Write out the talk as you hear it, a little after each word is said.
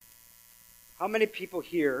How many people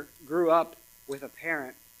here grew up with a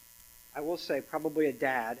parent, I will say probably a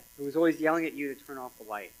dad, who was always yelling at you to turn off the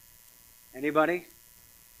light? Anybody?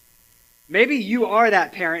 Maybe you are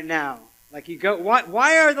that parent now. Like you go,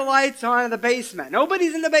 why are the lights on in the basement?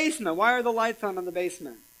 Nobody's in the basement. Why are the lights on in the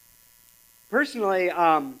basement? Personally,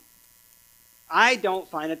 I don't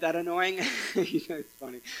find it that annoying. It's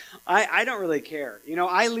funny. I don't really care.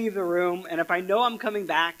 I leave the room, and if I know I'm coming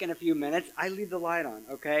back in a few minutes, I leave the light on,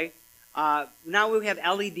 okay? Now we have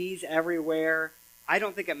LEDs everywhere. I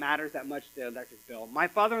don't think it matters that much, the electric bill. My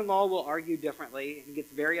father-in-law will argue differently. He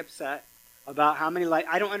gets very upset about how many lights.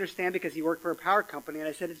 I don't understand because he worked for a power company, and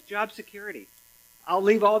I said, it's job security. I'll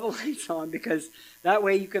leave all the lights on because that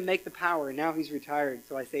way you can make the power. And now he's retired,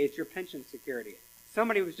 so I say it's your pension security.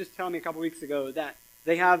 Somebody was just telling me a couple weeks ago that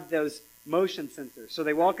they have those motion sensors. So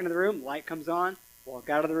they walk into the room, light comes on, walk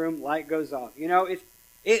out of the room, light goes off.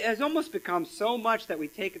 It has almost become so much that we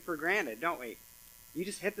take it for granted, don't we? You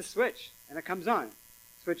just hit the switch, and it comes on.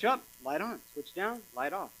 Switch up, light on. Switch down,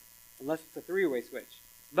 light off. Unless it's a three-way switch.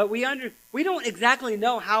 But we don't exactly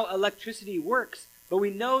know how electricity works, but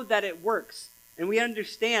we know that it works. And we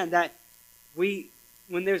understand that when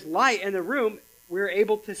there's light in the room, we're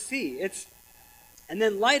able to see. And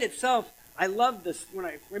then light itself, I love this. When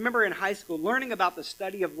I remember in high school learning about the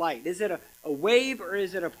study of light. Is it a wave or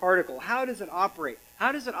is it a particle? How does it operate?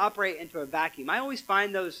 How does it operate into a vacuum? I always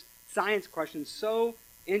find those science questions so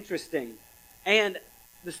interesting. And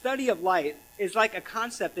the study of light is like a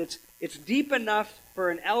concept. It's deep enough for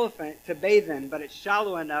an elephant to bathe in, but it's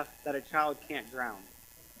shallow enough that a child can't drown.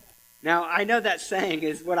 Now, I know that saying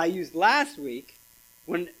is what I used last week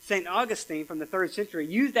when St. Augustine from the 3rd century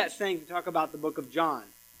used that saying to talk about the book of John.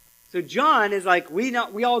 So John is like, we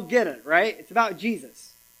all get it, right? It's about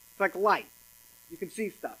Jesus. It's like light. You can see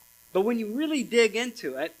stuff. But when you really dig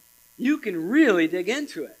into it, you can really dig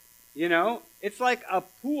into it. It's like a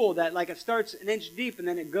pool that it starts an inch deep and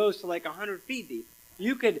then it goes to 100 feet deep.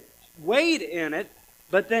 You could wade in it,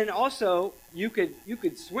 but then also you could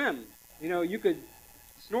swim. You could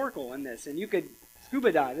snorkel in this and you could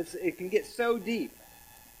scuba dive. It can get so deep.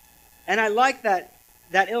 And I like that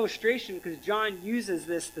illustration because John uses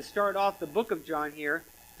this to start off the book of John here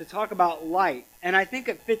to talk about light. And I think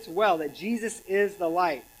it fits well that Jesus is the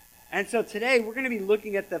light. And so today we're going to be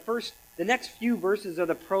looking at the next few verses of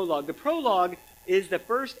the prologue. The prologue is the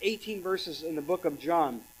first 18 verses in the book of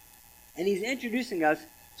John. And he's introducing us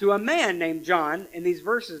to a man named John in these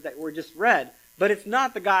verses that were just read. But it's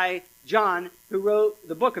not the guy, John, who wrote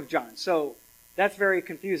the book of John. So that's very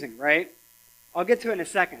confusing, right? I'll get to it in a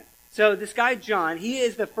second. So this guy, John, he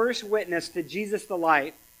is the first witness to Jesus the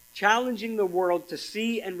light, challenging the world to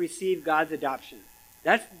see and receive God's adoption.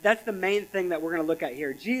 That's the main thing that we're going to look at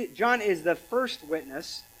here. John is the first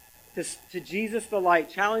witness to Jesus the light,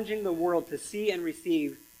 challenging the world to see and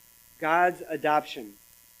receive God's adoption.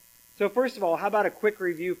 So first of all, how about a quick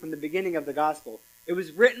review from the beginning of the gospel? It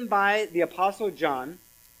was written by the Apostle John.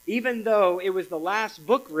 Even though it was the last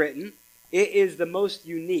book written, it is the most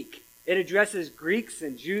unique. It addresses Greeks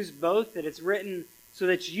and Jews both, and it's written so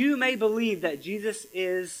that you may believe that Jesus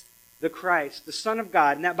is the Christ, the Son of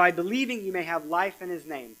God, and that by believing you may have life in his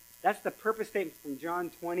name. That's the purpose statement from John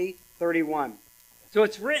 20:31. So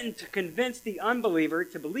it's written to convince the unbeliever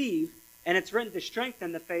to believe, and it's written to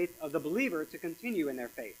strengthen the faith of the believer to continue in their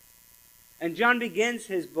faith. And John begins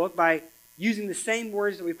his book by using the same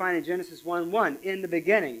words that we find in Genesis 1:1, in the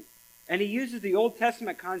beginning. And he uses the Old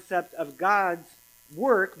Testament concept of God's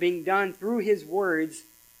work being done through his words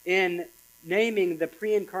in naming the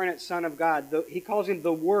pre-incarnate Son of God. He calls him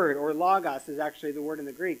the Word, or Logos is actually the word in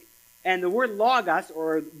the Greek. And the word Logos,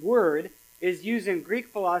 or word, is used in Greek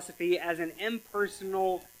philosophy as an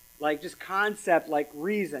impersonal, just concept, like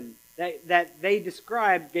reason, that they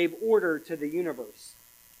described gave order to the universe.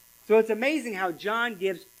 So it's amazing how John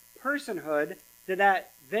gives personhood to that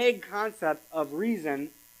vague concept of reason,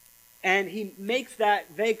 and he makes that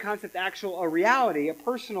vague concept a reality, a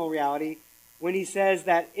personal reality, when he says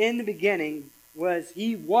that in the beginning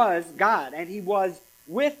he was God, and he was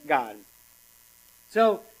with God.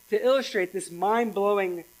 So to illustrate this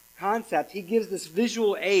mind-blowing concept, he gives this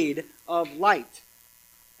visual aid of light.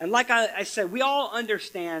 And like I said, we all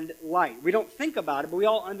understand light. We don't think about it, but we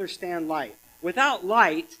all understand light. Without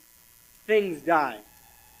light, things die.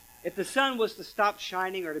 If the sun was to stop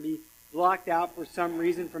shining or to be blocked out for some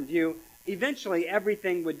reason from view, eventually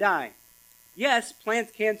everything would die. Yes,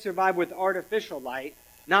 plants can survive with artificial light.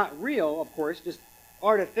 Not real, of course, just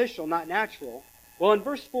artificial, not natural. Well, in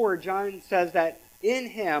verse 4, John says that in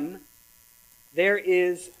him there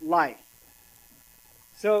is life.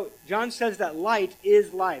 So John says that light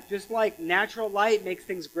is life. Just like natural light makes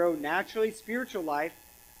things grow naturally, spiritual light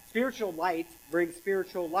brings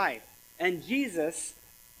spiritual life. And Jesus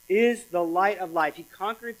is the light of life. He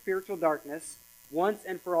conquered spiritual darkness once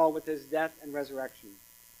and for all with his death and resurrection.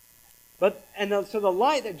 So the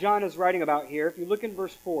light that John is writing about here, if you look in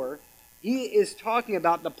verse 4, he is talking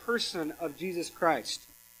about the person of Jesus Christ.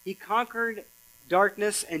 He conquered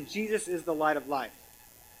darkness, and Jesus is the light of life.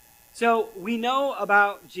 So we know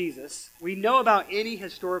about Jesus. We know about any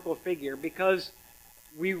historical figure because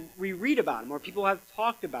we read about him or people have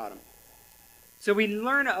talked about him. So we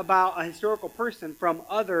learn about a historical person from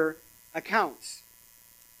other accounts.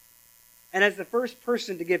 And as the first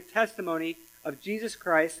person to give testimony of Jesus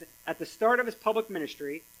Christ at the start of his public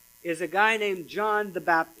ministry is a guy named John the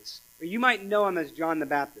Baptist. Or you might know him as John the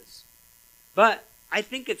Baptist. But I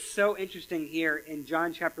think it's so interesting here in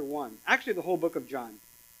John chapter 1. Actually, the whole book of John.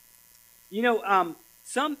 You know,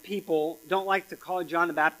 some people don't like to call John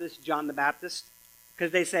the Baptist,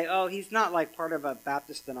 because they say, oh, he's not like part of a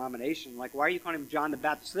Baptist denomination. Like, why are you calling him John the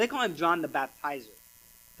Baptist? So they call him John the Baptizer.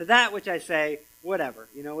 To that which I say, whatever.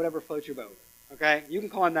 Whatever floats your boat. Okay? You can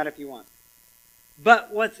call him that if you want.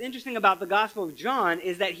 But what's interesting about the Gospel of John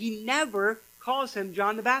is that he never calls him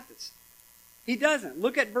John the Baptist. He doesn't.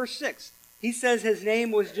 Look at verse 6. He says his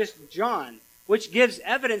name was just John, which gives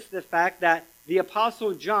evidence to the fact that the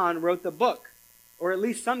Apostle John wrote the book, or at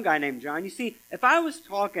least some guy named John. You see, if I was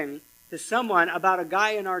talking to someone about a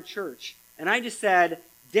guy in our church, and I just said,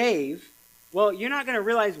 Dave, well, you're not going to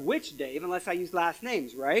realize which Dave unless I use last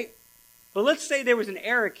names, right? But let's say there was an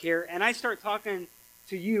Eric here, and I start talking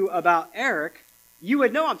to you about Eric, you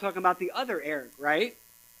would know I'm talking about the other Eric, right?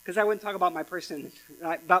 Because I wouldn't talk about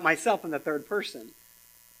about myself in the third person.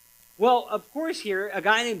 Well, of course here, a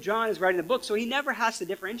guy named John is writing the book, so he never has to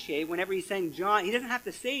differentiate whenever he's saying John. He doesn't have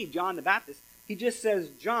to say John the Baptist. He just says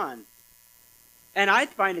John. And I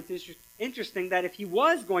find it interesting that if he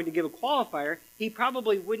was going to give a qualifier, he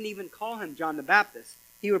probably wouldn't even call him John the Baptist.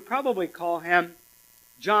 He would probably call him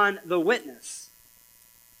John the Witness.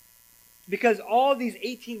 Because all these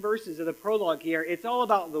 18 verses of the prologue here, it's all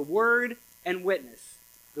about the Word and witness.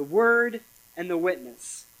 The Word and the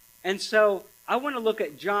witness. And so I want to look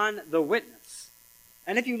at John the Witness.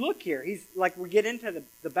 And if you look here, he's like, we get into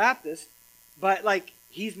the Baptist, but like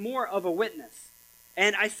he's more of a witness.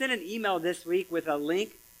 And I sent an email this week with a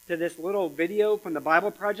link to this little video from the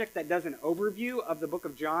Bible Project that does an overview of the book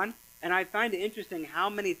of John. And I find it interesting how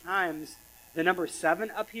many times the number 7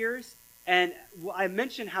 appears. And I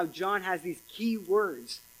mentioned how John has these key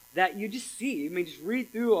words that you just see. I mean, just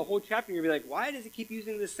read through a whole chapter and you'll be like, why does he keep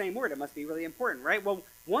using the same word? It must be really important, right? Well,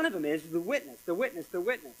 one of them is the witness, the witness, the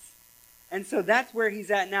witness. And so that's where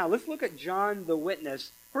he's at now. Let's look at John the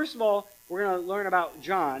Witness. First of all, we're going to learn about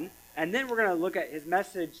John, and then we're going to look at his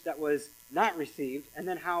message that was not received, and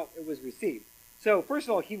then how it was received. So, first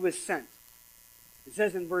of all, he was sent. It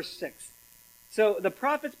says in verse 6, so the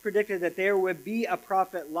prophets predicted that there would be a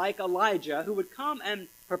prophet like Elijah who would come and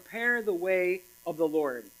prepare the way of the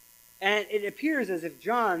Lord. And it appears as if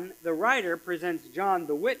John, the writer, presents John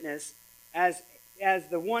the Witness as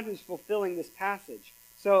the one who's fulfilling this passage.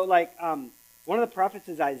 So, like, one of the prophets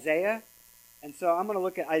is Isaiah. And so I'm going to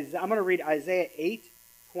look at Isaiah. I'm going to read Isaiah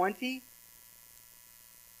 8:20.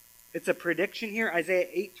 It's a prediction here, Isaiah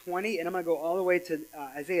 8:20, and I'm going to go all the way to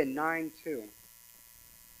Isaiah 9:2.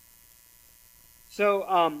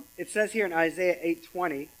 So it says here in Isaiah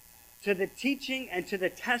 8:20, to the teaching and to the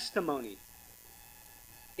testimony,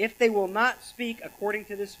 if they will not speak according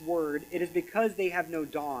to this word, it is because they have no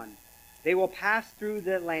dawn. They will pass through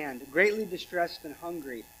the land, greatly distressed and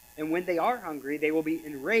hungry. And when they are hungry, they will be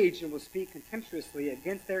enraged and will speak contemptuously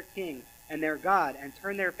against their king and their God and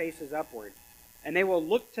turn their faces upward. And they will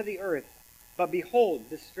look to the earth. But behold,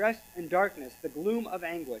 distress and darkness, the gloom of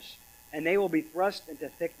anguish, and they will be thrust into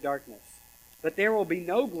thick darkness. But there will be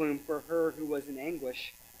no gloom for her who was in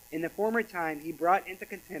anguish. In the former time he brought into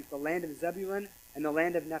contempt the land of Zebulun and the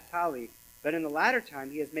land of Naphtali. But in the latter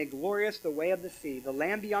time he has made glorious the way of the sea, the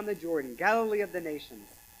land beyond the Jordan, Galilee of the nations.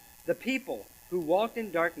 The people who walked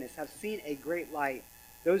in darkness have seen a great light.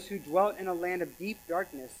 Those who dwelt in a land of deep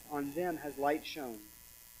darkness, on them has light shone.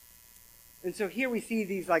 And so here we see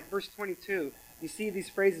these, like verse 22, you see these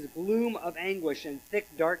phrases, gloom of anguish and thick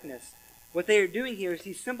darkness. What they are doing here is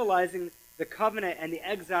he's symbolizing the covenant and the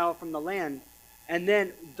exile from the land. And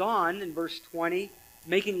then dawn, in verse 20,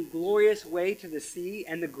 making glorious way to the sea,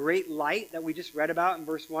 and the great light that we just read about in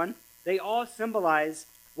verse 1, they all symbolize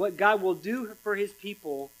what God will do for his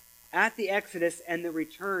people at the Exodus and the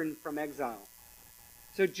return from exile.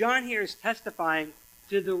 So John here is testifying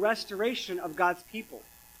to the restoration of God's people.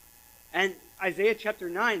 And Isaiah chapter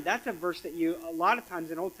 9, that's a verse that you, a lot of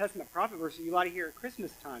times, an Old Testament prophet verse that you ought to hear at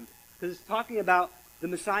Christmas time. Because it's talking about the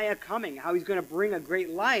Messiah coming, how he's going to bring a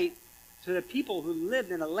great light to the people who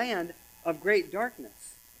lived in a land of great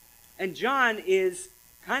darkness. And John is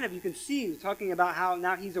kind of, you can see, talking about how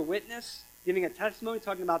now he's a witness, giving a testimony,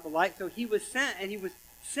 talking about the light. So he was sent, and he was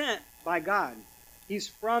sent by God. He's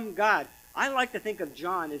from God. I like to think of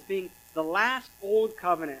John as being the last Old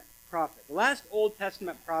Covenant prophet, the last Old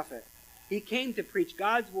Testament prophet. He came to preach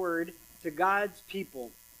God's word to God's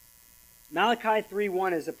people. Malachi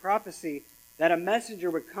 3:1 is a prophecy that a messenger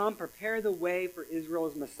would come prepare the way for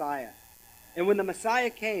Israel's Messiah. And when the Messiah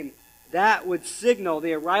came, that would signal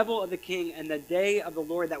the arrival of the King and the day of the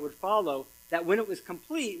Lord that would follow, that when it was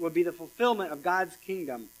complete would be the fulfillment of God's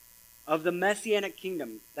kingdom, of the Messianic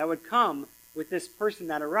kingdom that would come with this person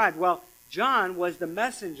that arrived. Well, John was the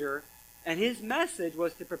messenger, and his message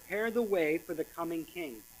was to prepare the way for the coming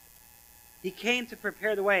King. He came to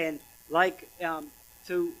prepare the way and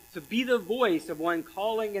to be the voice of one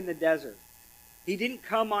calling in the desert. He didn't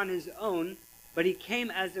come on his own, but he came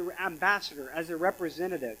as an ambassador, as a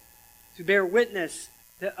representative, to bear witness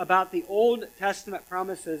about the Old Testament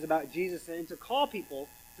promises about Jesus and to call people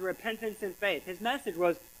to repentance and faith. His message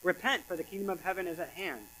was, repent, for the kingdom of heaven is at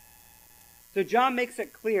hand. So John makes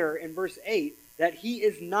it clear in verse 8 that he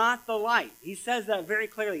is not the light. He says that very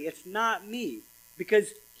clearly. It's not me.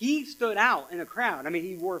 Because he stood out in a crowd. I mean,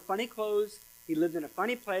 he wore funny clothes, he lived in a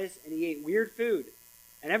funny place, and he ate weird food.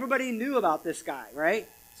 And everybody knew about this guy, right?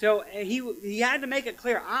 So he had to make it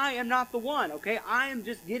clear, I am not the one, okay? I am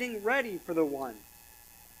just getting ready for the one.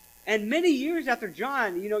 And many years after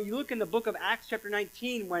John, you look in the book of Acts chapter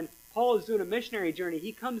 19, when Paul is doing a missionary journey,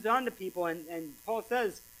 he comes on to people, and Paul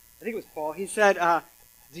says, I think it was Paul, he said,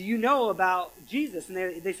 do you know about Jesus?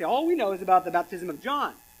 And they say, all we know is about the baptism of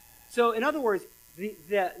John. So in other words,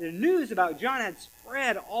 the news about John had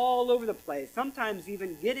spread all over the place, sometimes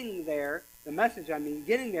even getting there,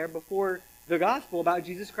 getting there before the gospel about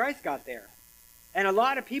Jesus Christ got there. And a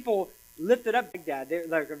lot of people lifted up Baghdad. They're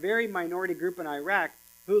like a very minority group in Iraq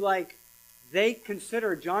who, they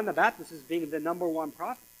consider John the Baptist as being the number one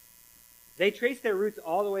prophet. They trace their roots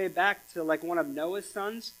all the way back to one of Noah's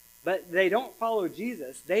sons, but they don't follow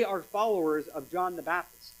Jesus. They are followers of John the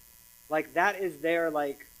Baptist. That is their,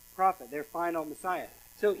 prophet, their final Messiah.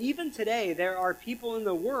 So even today, there are people in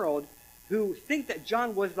the world who think that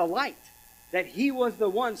John was the light, that he was the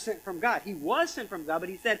one sent from God. He was sent from God, but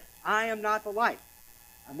he said, I am not the light.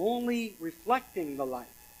 I'm only reflecting the light.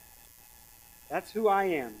 That's who I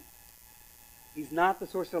am. He's not the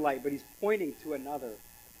source of light, but he's pointing to another.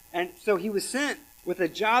 And so he was sent with a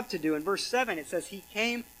job to do. In verse 7, it says he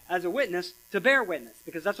came as a witness to bear witness,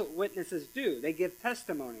 because that's what witnesses do. They give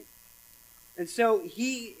testimony. And so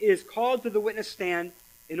he is called to the witness stand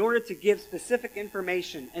in order to give specific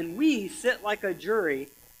information. And we sit like a jury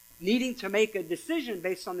needing to make a decision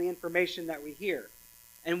based on the information that we hear.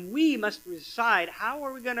 And we must decide, how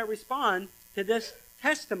are we going to respond to this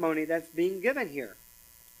testimony that's being given here?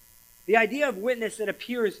 The idea of witness, it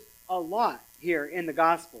appears a lot here in the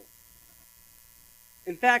gospel.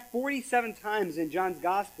 In fact, 47 times in John's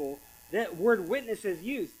gospel, that word witness is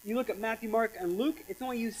used. You look at Matthew, Mark, and Luke, it's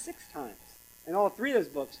only used 6 times in all 3 of those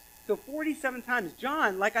books. So 47 times.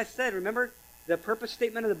 John, like I said, remember the purpose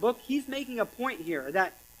statement of the book? He's making a point here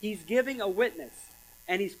that he's giving a witness,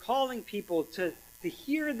 and he's calling people to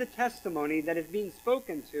hear the testimony that is being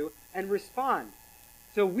spoken to and respond.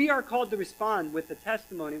 So we are called to respond with the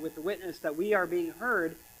testimony, with the witness that we are being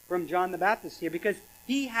heard from John the Baptist here, because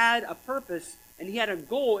he had a purpose and he had a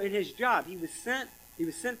goal in his job. He was sent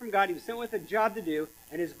from God, he was sent with a job to do,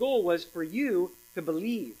 and his goal was for you to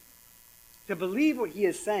believe what he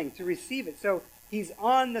is saying, to receive it. So he's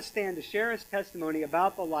on the stand to share his testimony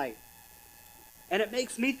about the light. And it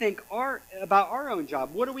makes me think about our own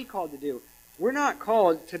job. What are we called to do? We're not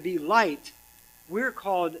called to be light. We're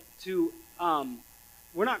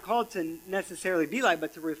not called to necessarily be light,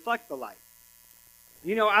 but to reflect the light.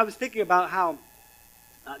 I was thinking about how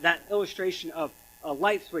that illustration of a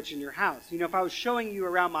light switch in your house. If I was showing you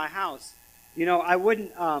around my house, I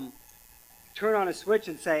wouldn't turn on a switch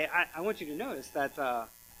and say, I want you to notice that the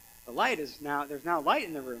light there's now light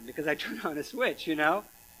in the room because I turned on a switch,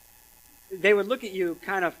 They would look at you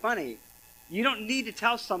kind of funny. You don't need to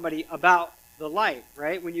tell somebody about the light,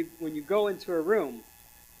 right? When you go into a room.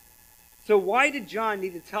 So why did John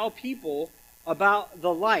need to tell people about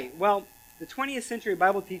the light? Well, the 20th century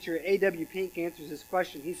Bible teacher A.W. Pink answers this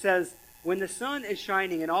question. He says, when the sun is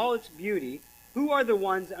shining in all its beauty, who are the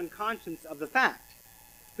ones unconscious of the fact?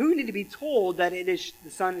 Who need to be told that the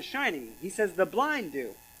sun is shining? He says the blind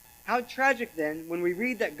do. How tragic then when we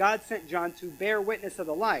read that God sent John to bear witness of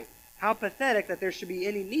the light. How pathetic that there should be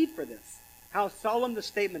any need for this. How solemn the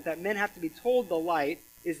statement that men have to be told the light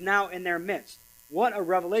is now in their midst. What a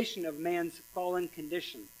revelation of man's fallen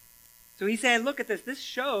condition. So he's saying, look at this. This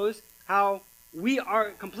shows how we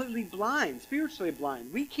are completely blind, spiritually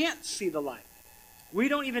blind. We can't see the light. We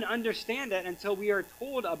don't even understand it until we are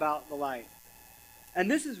told about the light. And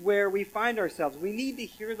this is where we find ourselves. We need to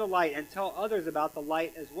hear the light and tell others about the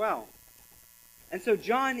light as well. And so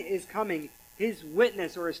John is coming. His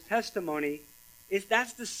witness or his testimony,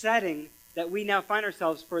 that's the setting that we now find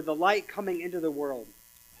ourselves for the light coming into the world.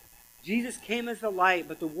 Jesus came as the light,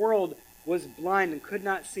 but the world was blind and could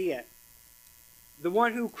not see it. The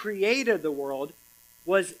one who created the world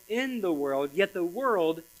was in the world, yet the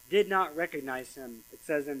world did not recognize him, it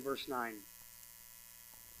says in verse 9.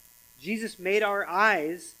 Jesus made our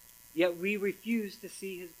eyes, yet we refuse to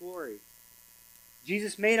see his glory.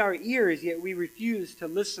 Jesus made our ears, yet we refuse to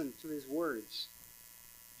listen to his words.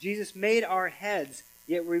 Jesus made our heads,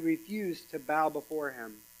 yet we refuse to bow before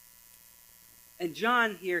him. And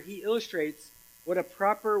John here, he illustrates what a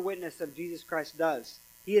proper witness of Jesus Christ does.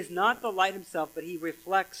 He is not the light himself, but he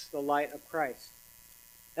reflects the light of Christ.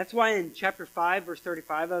 That's why in chapter 5, verse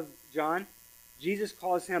 35 of John, Jesus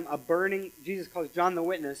calls John the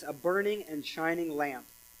witness, a burning and shining lamp.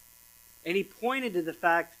 And he pointed to the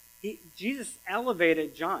fact, Jesus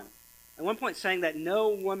elevated John. At one point saying that no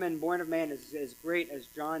woman born of man is as great as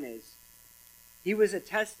John is. He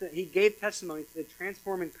gave testimony to the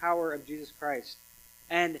transforming power of Jesus Christ.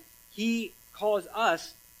 And he calls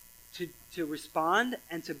us to respond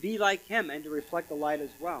and to be like him and to reflect the light as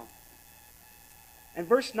well. And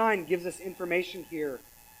verse 9 gives us information here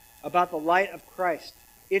about the light of Christ.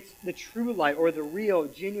 It's the true light, or the real,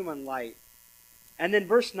 genuine light. And then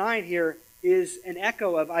verse 9 here is an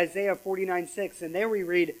echo of Isaiah 49:6. And there we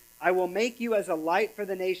read, I will make you as a light for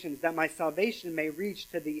the nations, that my salvation may reach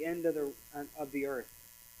to the end of the earth.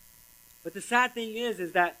 But the sad thing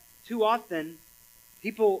is that too often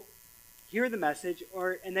people hear the message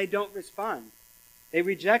and they don't respond. They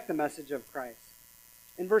reject the message of Christ.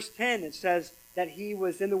 In verse 10 it says that he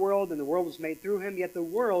was in the world and the world was made through him, yet the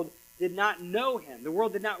world did not know him. The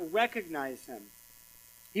world did not recognize him.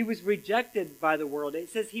 He was rejected by the world. It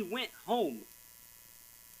says he went home.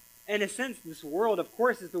 In a sense, this world, of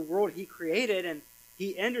course, is the world he created, and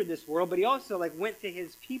he entered this world, but he also went to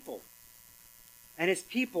his people. And his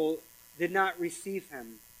people did not receive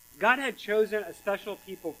him. God had chosen a special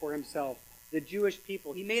people for himself, the Jewish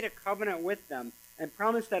people. He made a covenant with them and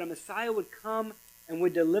promised that a Messiah would come and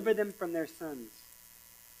would deliver them from their sins.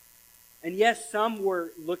 And yes, some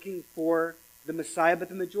were looking for the Messiah, but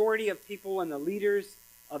the majority of people and the leaders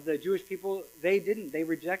of the Jewish people, they didn't. They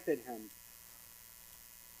rejected him.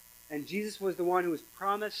 And Jesus was the one who was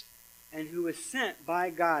promised and who was sent by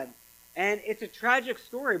God. And it's a tragic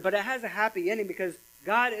story, but it has a happy ending because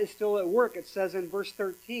God is still at work. It says in verse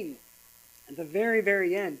 13, at the very,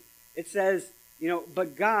 very end, it says,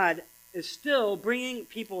 but God is still bringing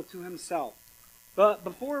people to himself. But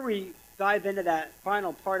before we dive into that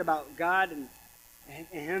final part about God and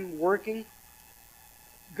him working,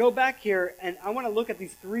 go back here, and I want to look at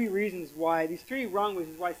these three wrong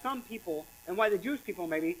reasons why some people, and why the Jewish people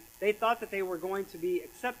maybe, they thought that they were going to be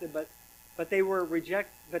accepted, but they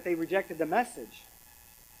rejected the message.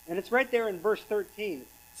 And it's right there in verse 13.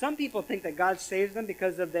 Some people think that God saves them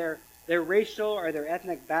because of their racial or their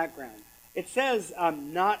ethnic background. It says,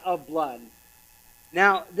 not of blood.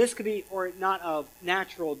 Now, this could be, or not of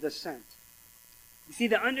natural descent. You see,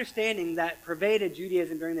 the understanding that pervaded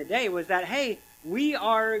Judaism during the day was that, hey, we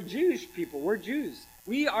are Jewish people. We're Jews.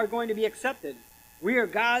 We are going to be accepted. We are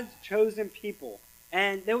God's chosen people.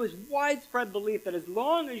 And there was widespread belief that as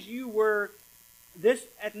long as you were this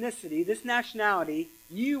ethnicity, this nationality,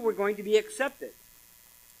 you were going to be accepted.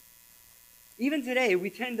 Even today, we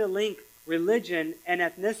tend to link religion and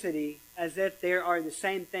ethnicity as if they are the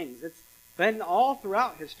same things. It's been all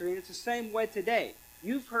throughout history, and it's the same way today.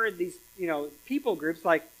 You've heard these, people groups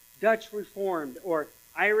like Dutch Reformed or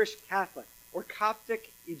Irish Catholic or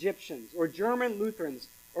Coptic Egyptians or German Lutherans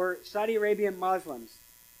or Saudi Arabian Muslims,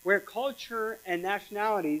 where culture and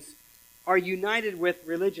nationalities are united with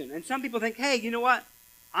religion. And some people think, hey, you know what?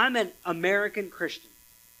 I'm an American Christian,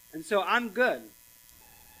 and so I'm good.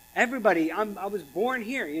 Everybody, I was born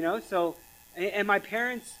here, so, and my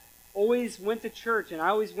parents always went to church, and I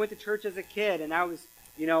always went to church as a kid, and I was,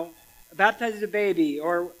 baptized as a baby,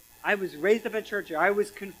 or I was raised up in church, or I was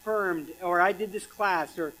confirmed, or I did this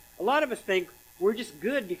class, or a lot of us think we're just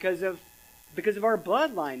good because of our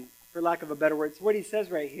bloodline, for lack of a better word. It's what he says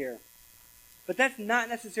right here. But that's not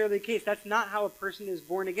necessarily the case. That's not how a person is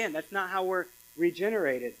born again. That's not how we're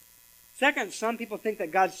regenerated. Second, some people think that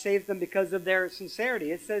God saves them because of their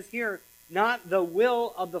sincerity. It says here, not the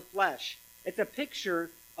will of the flesh. It's a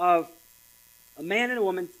picture of a man and a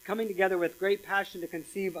woman coming together with great passion to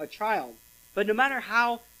conceive a child. But no matter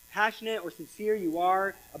how passionate or sincere you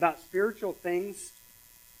are about spiritual things,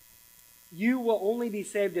 you will only be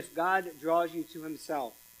saved if God draws you to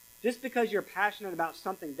himself. Just because you're passionate about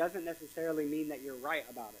something doesn't necessarily mean that you're right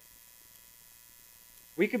about it.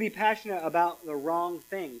 We could be passionate about the wrong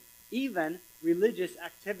thing, even religious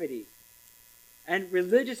activity. And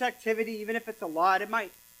religious activity, even if it's a lot, it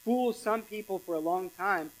might fool some people for a long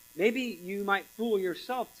time. Maybe you might fool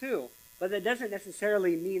yourself too, but that doesn't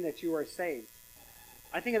necessarily mean that you are saved.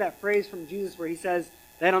 I think of that phrase from Jesus where he says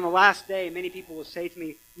that on the last day, many people will say to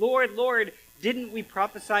me, Lord, Lord, didn't we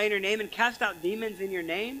prophesy in your name and cast out demons in your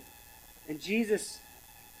name? And Jesus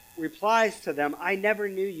replies to them, I never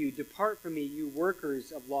knew you. Depart from me, you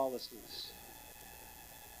workers of lawlessness.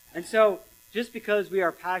 And so, just because we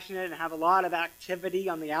are passionate and have a lot of activity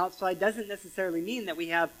on the outside doesn't necessarily mean that we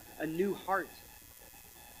have a new heart.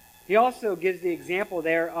 He also gives the example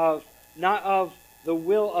there of not of the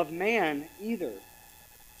will of man either.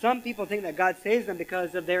 Some people think that God saves them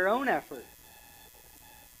because of their own effort.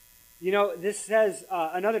 You know, this says,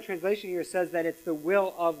 another translation here says that it's the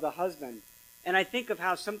will of the husband. And I think of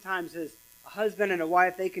how sometimes as a husband and a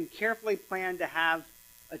wife, they can carefully plan to have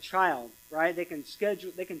a child, right? They can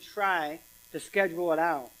try to schedule it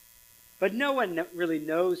out. But no one really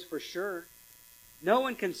knows for sure. No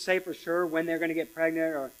one can say for sure when they're going to get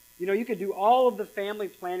pregnant, or, you know, you can do all of the family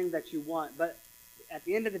planning that you want, but at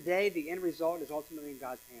the end of the day, the end result is ultimately in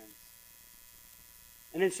God's hands.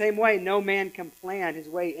 And in the same way, no man can plan his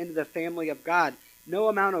way into the family of God. No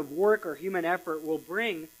amount of work or human effort will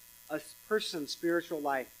bring a person's spiritual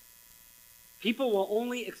life. People will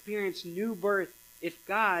only experience new birth if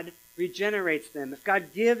God regenerates them, if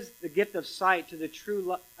God gives the gift of sight to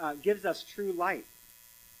gives us true light.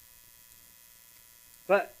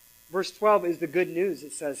 But verse 12 is the good news,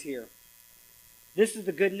 it says here. This is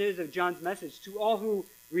the good news of John's message. To all who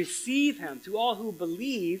receive him, to all who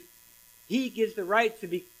believe, he gives the right to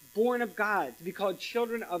be born of God, to be called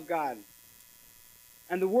children of God.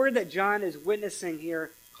 And the word that John is witnessing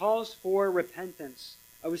here calls for repentance,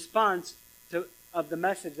 a response of the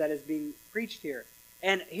message that is being preached here.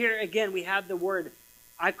 And here again, we have the word,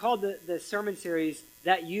 I called the sermon series,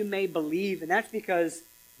 that you may believe. And that's because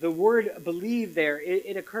the word believe there,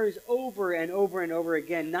 it occurs over and over and over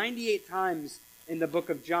again, 98 times in the book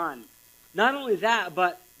of John. Not only that,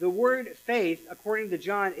 but the word faith, according to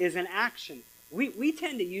John, is an action. We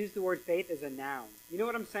tend to use the word faith as a noun. You know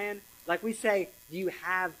what I'm saying? Like we say, do you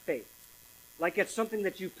have faith? Like it's something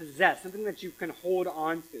that you possess, something that you can hold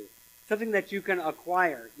on to, something that you can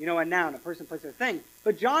acquire. You know, a noun, a person, place, or thing.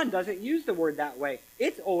 But John doesn't use the word that way.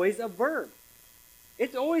 It's always a verb.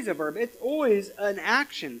 It's always a verb. It's always an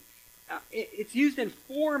action. It's used in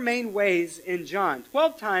 4 main ways in John.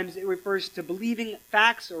 12 times it refers to believing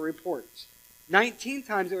facts or reports. 19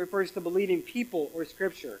 times it refers to believing people or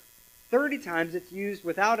scripture. 30 times it's used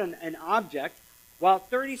without an object, while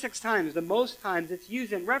 36 times, the most times, it's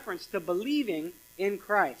used in reference to believing in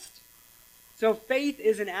Christ. So faith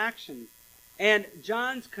is an action. And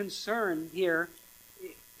John's concern here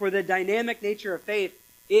for the dynamic nature of faith,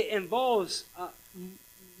 it involves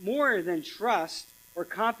more than trust or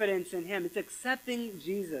confidence in him. It's accepting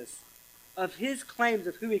Jesus, of his claims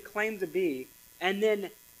of who he claimed to be, and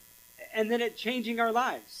then it changing our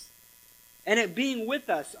lives. And it being with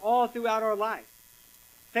us all throughout our life.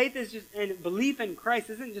 Faith is just, and belief in Christ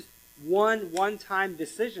isn't just one-time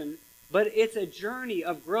decision, but it's a journey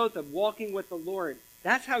of growth, of walking with the Lord.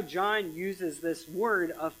 That's how John uses this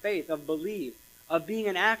word of faith, of believe, of being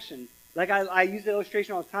in action. Like I use the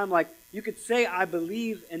illustration all the time, like you could say, I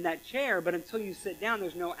believe in that chair, but until you sit down,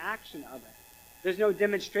 there's no action of it. There's no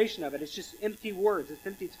demonstration of it. It's just empty words. It's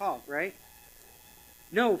empty talk, right?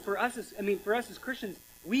 No, for us as Christians,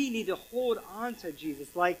 we need to hold on to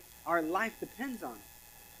Jesus like our life depends on it.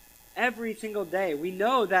 Every single day, we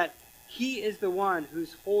know that he is the one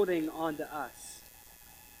who's holding on to us.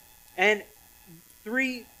 And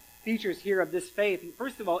 3 features here of this faith.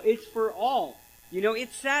 First of all, it's for all. You know,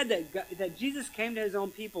 it's sad that Jesus came to his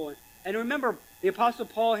own people. And remember the Apostle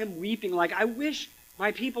Paul, him weeping, like, I wish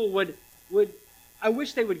my people I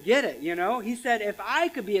wish they would get it, you know? He said, if I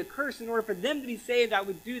could be a curse in order for them to be saved, I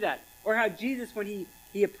would do that. Or how Jesus, when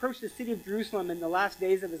he approached the city of Jerusalem in the last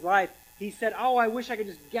days of his life, he said, oh, I wish I could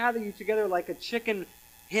just gather you together like a chicken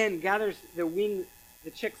hen gathers the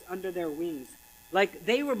chicks under their wings. Like,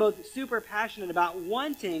 they were both super passionate about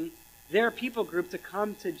wanting their people group to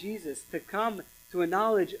come to Jesus, to come to a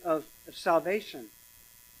knowledge of salvation.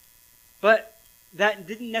 But that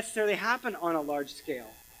didn't necessarily happen on a large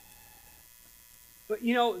scale. But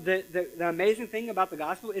you know, the amazing thing about the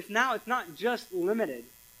gospel is now it's not just limited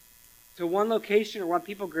to one location or one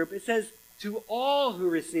people group. It says to all who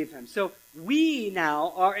receive him. So we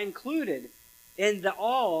now are included in the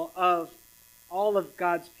all of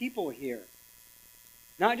God's people here.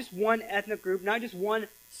 Not just one ethnic group, not just one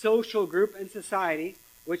social group in society,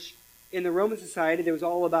 which in the Roman society there was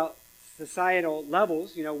all about societal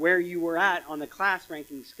levels, you know, where you were at on the class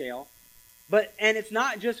ranking scale. And it's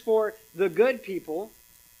not just for the good people.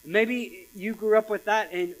 Maybe you grew up with that,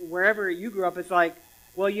 and wherever you grew up, it's like,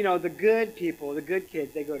 well, you know, the good people, the good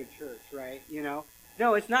kids, they go to church, right? You know?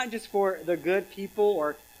 No, it's not just for the good people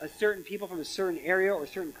or a certain people from a certain area or a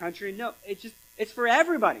certain country. No, it's for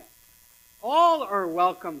everybody. All are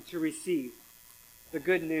welcome to receive the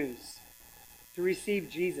good news, to receive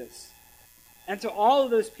Jesus. And to all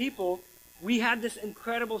of those people, we have this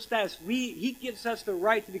incredible status. He gives us the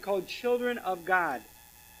right to be called children of God.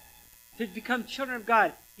 To become children of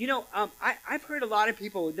God. You know, I've heard a lot of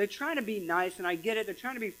people, they're trying to be nice, and I get it. They're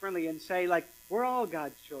trying to be friendly and say, like, we're all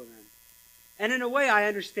God's children. And in a way, I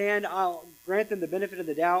understand. I'll grant them the benefit of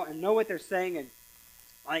the doubt and know what they're saying. And,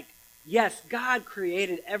 like, yes, God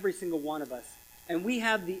created every single one of us. And we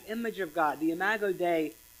have the image of God, the Imago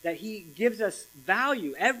Dei, that he gives us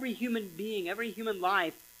value. Every human being, every human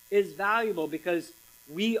life is valuable because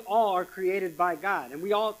we all are created by God. And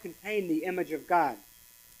we all contain the image of God.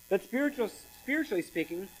 But spiritually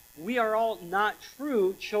speaking, we are all not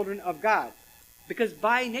true children of God. Because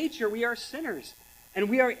by nature, we are sinners. And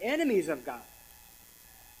we are enemies of God.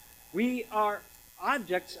 We are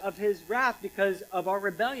objects of his wrath because of our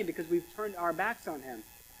rebellion, because we've turned our backs on him.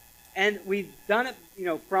 And we've done it, you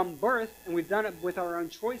know, from birth, and we've done it with our own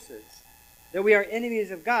choices. That we are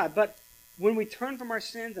enemies of God. But when we turn from our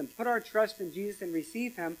sins and put our trust in Jesus and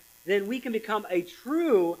receive him, then we can become a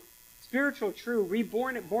true, spiritual, true,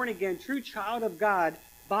 reborn, born again, true child of God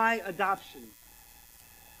by adoption.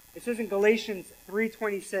 It says in Galatians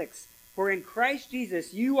 3:26, "For in Christ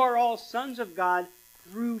Jesus you are all sons of God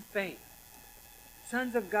through faith."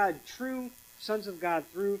 Sons of God, true sons of God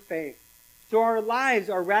through faith. So our lives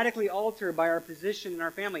are radically altered by our position in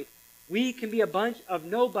our family. We can be a bunch of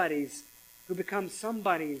nobodies who become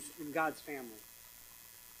somebodies in God's family.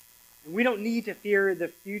 And we don't need to fear the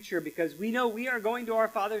future because we know we are going to our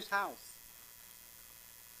Father's house.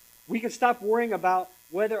 We can stop worrying about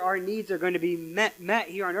whether our needs are going to be met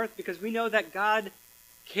here on earth because we know that God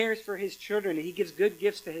cares for his children and he gives good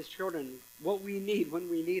gifts to his children, what we need when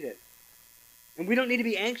we need it. And we don't need to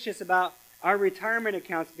be anxious about our retirement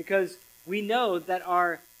accounts because we know that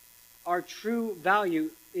our true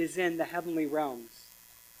value is in the heavenly realms.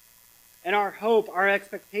 And our hope, our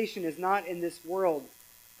expectation is not in this world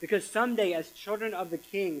because someday as children of the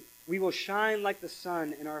King, we will shine like the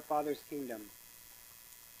sun in our Father's kingdom.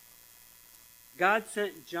 God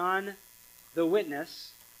sent John the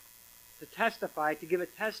witness to testify, to give a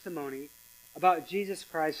testimony about Jesus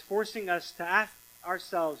Christ, forcing us to ask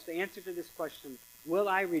ourselves the answer to this question: will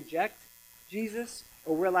I reject Jesus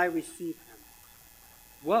or will I receive him?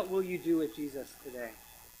 What will you do with Jesus today?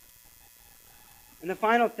 And the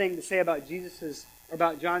final thing to say about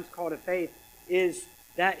John's call to faith is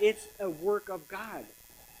that it's a work of God.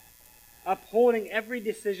 Upholding every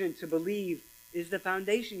decision to believe is the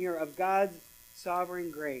foundation here of God's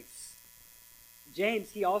sovereign grace.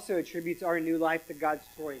 James, he also attributes our new life to God's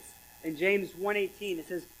choice. In James 1:18, it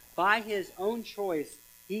says, "By his own choice,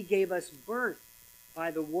 he gave us birth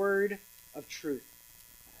by the word of truth."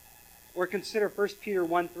 Or consider 1 Peter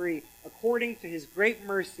 1:3, "According to his great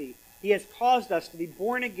mercy, he has caused us to be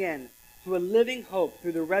born again to a living hope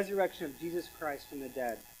through the resurrection of Jesus Christ from the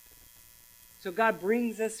dead." So God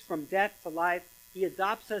brings us from death to life. He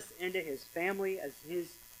adopts us into his family as his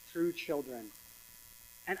true children.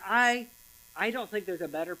 And I don't think there's a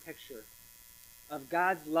better picture of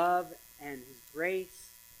God's love and his grace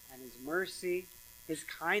and his mercy, his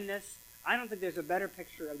kindness. I don't think there's a better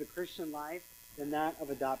picture of the Christian life than that of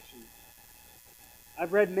adoption.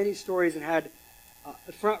 I've read many stories and had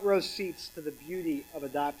front row seats to the beauty of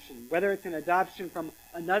adoption, whether it's an adoption from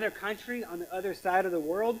another country on the other side of the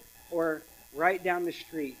world or right down the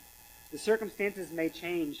street. The circumstances may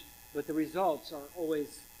change, but the results are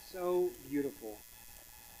always so beautiful.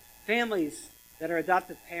 Families that are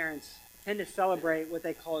adoptive parents tend to celebrate what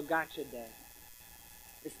they call a gotcha day.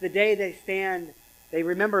 It's the day they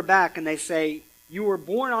remember back and they say, "You were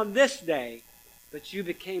born on this day, but you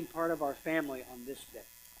became part of our family on this day."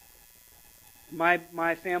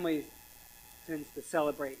 My family tends to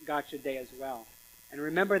celebrate Gotcha Day as well. And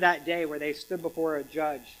remember that day where they stood before a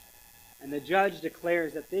judge, and the judge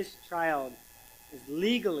declares that this child is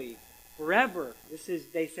legally, forever,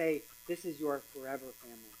 they say, this is your forever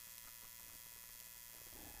family.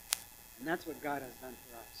 And that's what God has done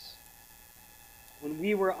for us. When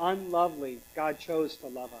we were unlovely, God chose to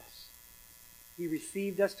love us. He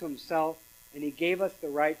received us to himself, and he gave us the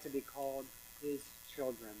right to be called his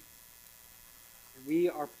children. And we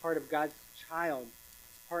are part of God's child,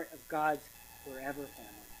 part of God's forever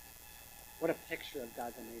family. What a picture of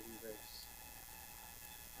God's amazing grace.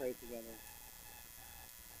 Pray together.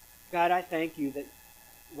 God, I thank you that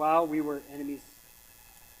while we were enemies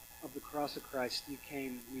of the cross of Christ, you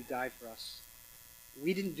came, you died for us.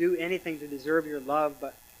 We didn't do anything to deserve your love,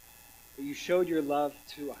 but you showed your love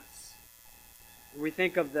to us. When we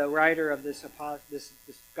think of the writer of this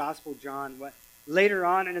Gospel, John, what later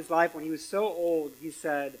on in his life, when he was so old, he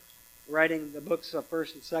said, writing the books of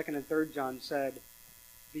 1st and 2nd and 3rd John, said,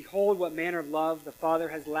 "Behold what manner of love the Father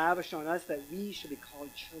has lavished on us, that we should be called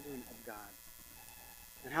children of God."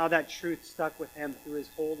 And how that truth stuck with him through his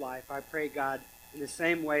whole life. I pray, God, in the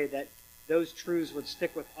same way that those truths would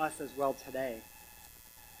stick with us as well today.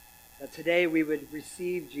 That today we would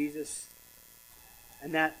receive Jesus,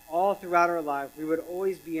 and that all throughout our life we would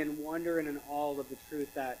always be in wonder and in awe of the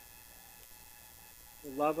truth that the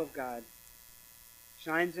love of God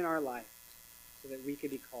shines in our life so that we could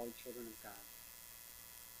be called children of God.